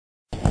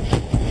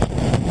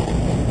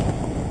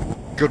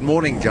Good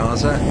morning,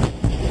 Gaza.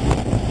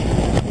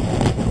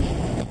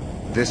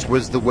 This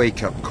was the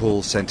wake-up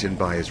call sent in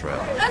by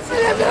Israel.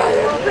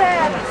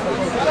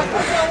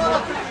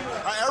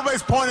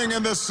 Everybody's pointing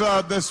in this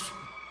this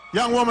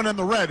young woman in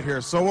the red here,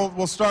 so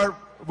we'll start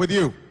with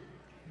you.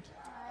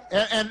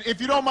 And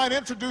if you don't mind,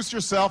 introduce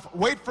yourself.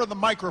 Wait for the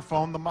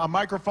microphone. The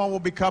microphone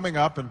will be coming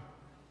up. And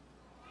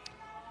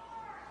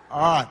all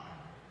right.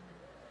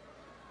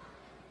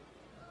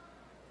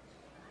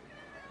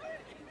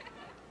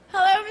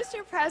 Hello,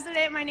 Mr.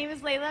 President. My name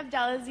is Leila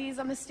Abdul Aziz.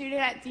 I'm a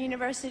student at the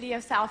University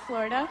of South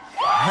Florida.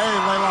 Hey,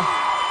 Leila.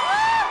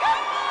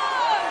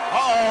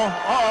 Uh-oh,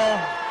 uh-oh.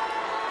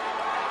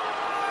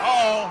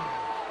 Uh-oh.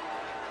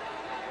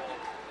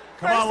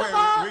 Come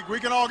on, we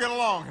can all get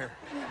along here.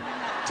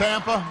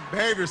 Tampa,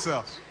 behave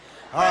yourselves.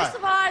 First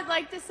of all, I'd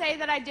like to say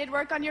that I did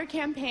work on your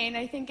campaign.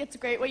 I think it's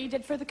great what you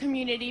did for the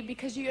community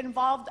because you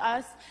involved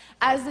us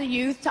as the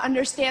youth to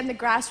understand the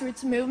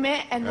grassroots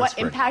movement and what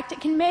impact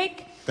it can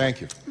make. Thank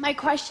you. My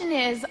question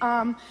is,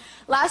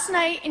 last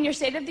night in your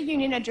State of the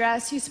Union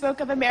address, you spoke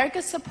of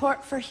America's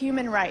support for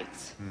human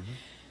rights.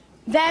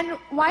 Then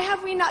why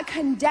have we not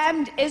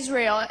condemned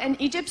Israel and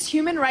Egypt's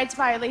human rights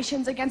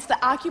violations against the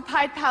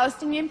occupied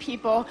Palestinian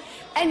people,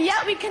 and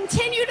yet we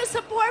continue to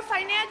support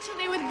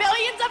financially with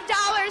billions of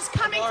dollars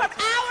coming from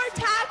our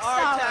tax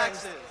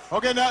dollars?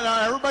 Okay,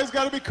 now everybody's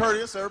got to be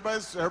courteous.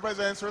 Everybody's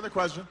answering the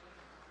question.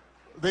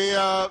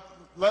 Let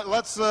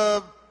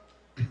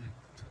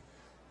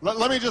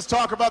me just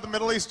talk about the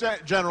Middle East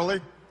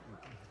generally.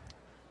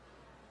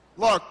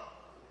 Look.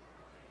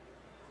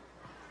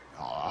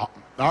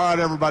 All right,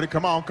 everybody,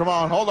 come on.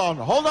 Hold on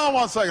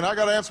 1 second. I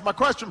got to answer my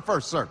question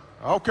first, sir.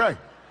 Okay.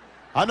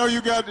 I know you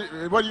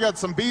got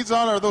some beads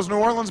on? Are those New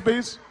Orleans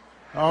beads?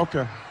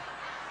 Okay.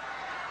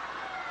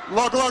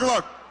 Look.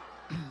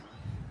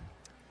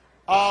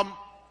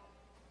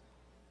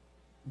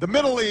 The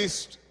Middle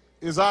East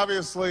is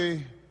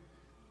obviously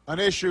an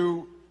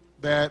issue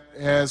that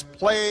has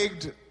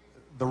plagued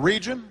the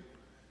region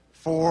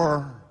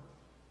for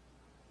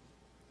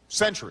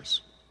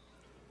centuries.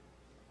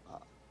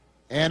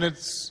 And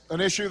it's an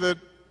issue that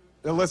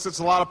elicits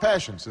a lot of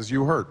passions, as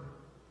you heard.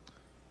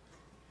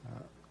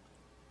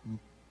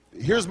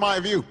 Here's my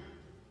view.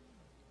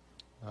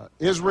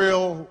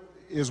 Israel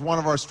is one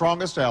of our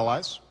strongest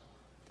allies.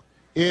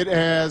 It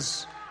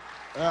has...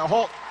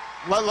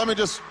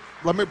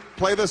 let me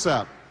play this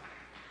out.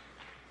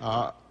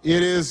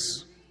 It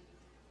is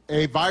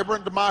a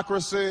vibrant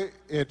democracy.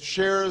 It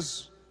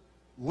shares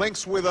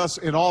links with us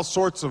in all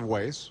sorts of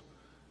ways.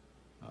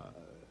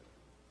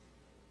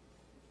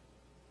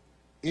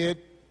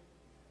 It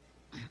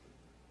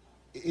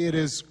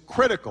is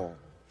critical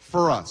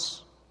for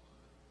us,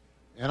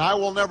 and I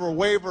will never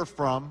waver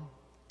from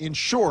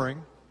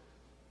ensuring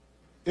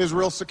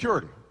Israel's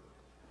security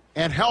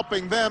and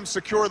helping them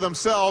secure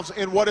themselves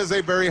in what is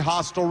a very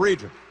hostile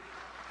region.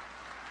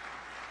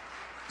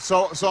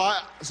 So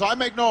I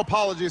make no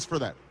apologies for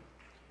that.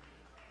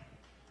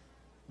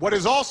 What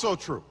is also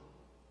true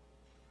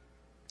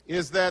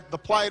is that the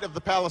plight of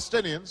the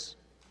Palestinians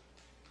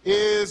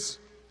is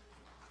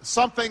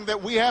something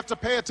that we have to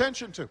pay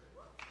attention to,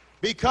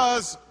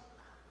 because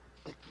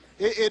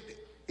it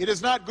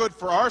is not good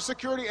for our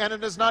security, and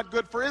it is not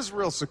good for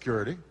Israel's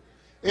security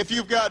if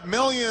you've got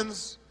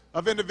millions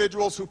of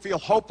individuals who feel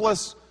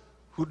hopeless,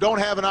 who don't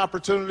have an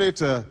opportunity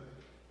to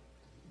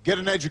get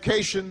an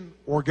education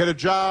or get a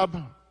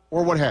job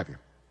or what have you.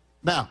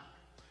 Now,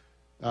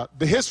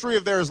 the history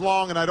of there is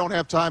long, and I don't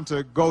have time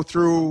to go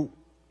through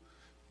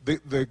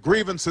the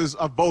grievances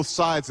of both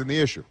sides in the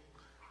issue.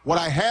 What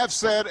I have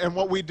said, and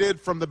what we did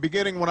from the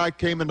beginning when I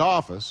came into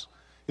office,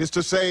 is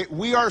to say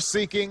we are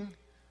seeking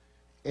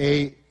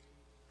a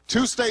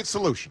two-state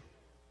solution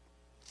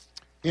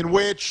in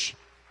which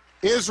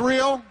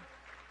Israel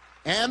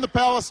and the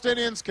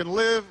Palestinians can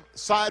live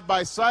side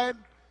by side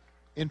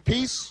in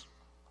peace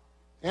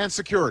and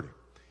security.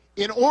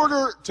 In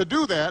order to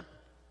do that,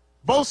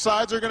 both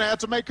sides are going to have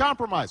to make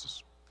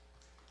compromises.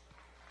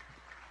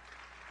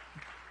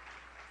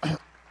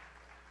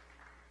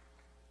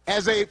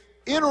 As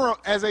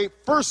a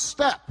first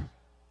step,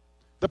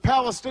 the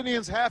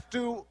Palestinians have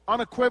to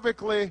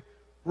unequivocally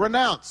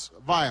renounce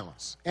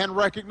violence and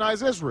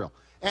recognize Israel.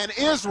 And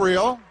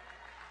Israel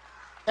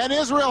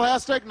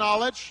has to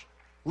acknowledge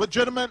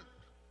legitimate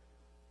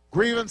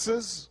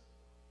grievances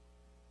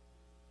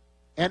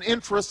and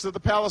interests of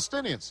the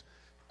Palestinians.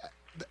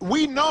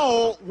 We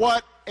know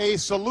what a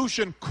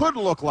solution could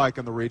look like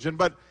in the region,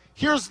 but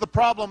here's the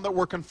problem that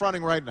we're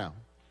confronting right now,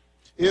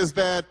 is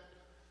that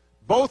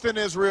both in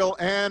Israel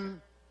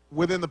and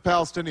within the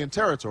Palestinian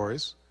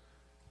territories,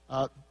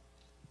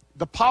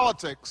 the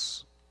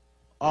politics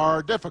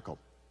are difficult.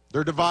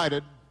 They're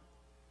divided.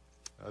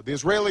 The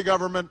Israeli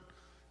government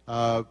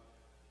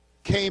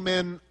came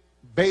in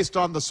based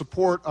on the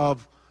support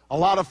of a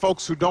lot of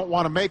folks who don't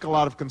want to make a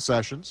lot of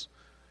concessions.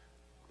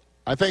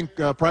 I think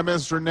Prime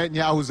Minister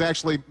Netanyahu is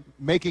actually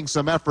making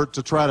some effort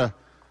to try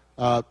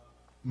to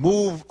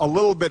move a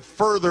little bit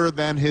further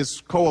than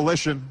his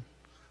coalition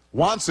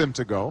wants him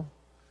to go.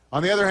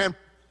 On the other hand,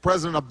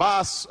 President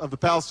Abbas of the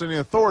Palestinian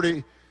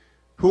Authority,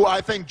 who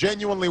I think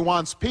genuinely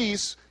wants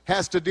peace,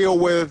 has to deal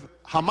with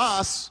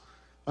Hamas,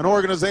 an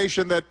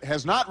organization that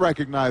has not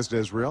recognized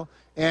Israel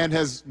and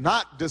has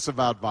not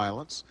disavowed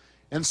violence.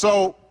 And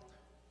so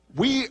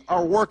we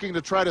are working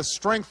to try to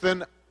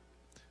strengthen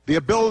the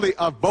ability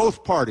of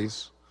both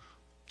parties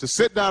to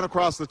sit down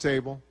across the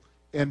table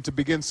and to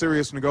begin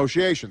serious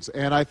negotiations.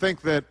 And I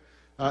think that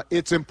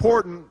it's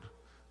important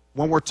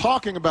when we're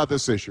talking about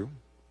this issue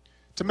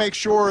to make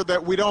sure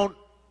that we don't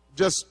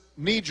just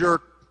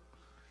knee-jerk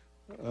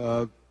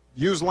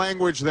use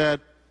language that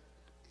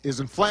is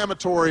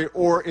inflammatory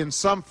or in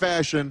some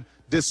fashion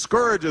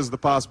discourages the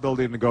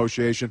possibility of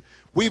negotiation.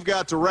 We've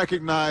got to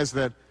recognize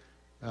that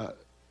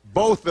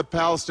both the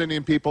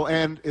Palestinian people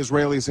and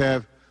Israelis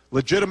have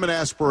legitimate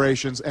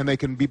aspirations, and they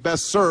can be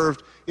best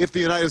served if the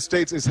United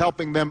States is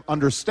helping them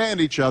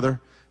understand each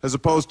other as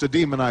opposed to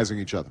demonizing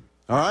each other.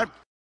 All right?